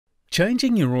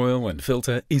Changing your oil and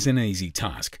filter is an easy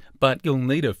task, but you'll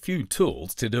need a few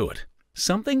tools to do it.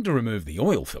 Something to remove the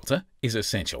oil filter is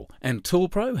essential, and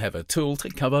ToolPRO have a tool to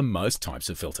cover most types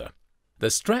of filter. The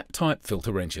strap-type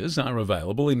filter wrenches are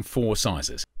available in 4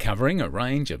 sizes, covering a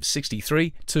range of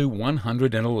 63 to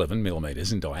 111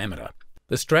 mm in diameter.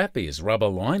 The strap is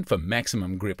rubber-lined for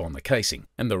maximum grip on the casing,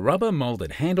 and the rubber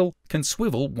moulded handle can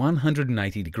swivel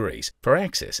 180 degrees for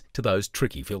access to those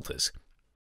tricky filters.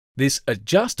 This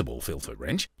adjustable filter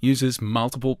wrench uses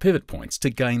multiple pivot points to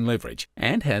gain leverage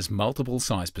and has multiple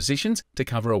size positions to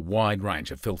cover a wide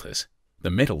range of filters. The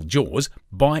metal jaws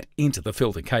bite into the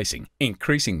filter casing,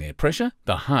 increasing their pressure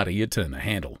the harder you turn the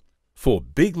handle. For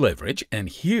big leverage and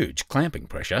huge clamping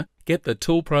pressure, get the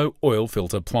ToolPRO oil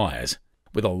filter pliers.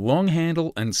 With a long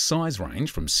handle and size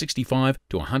range from 65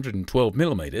 to 112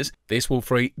 mm, this will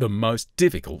free the most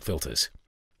difficult filters.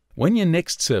 When your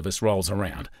next service rolls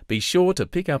around, be sure to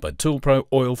pick up a ToolPRO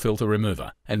oil filter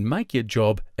remover and make your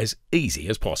job as easy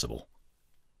as possible.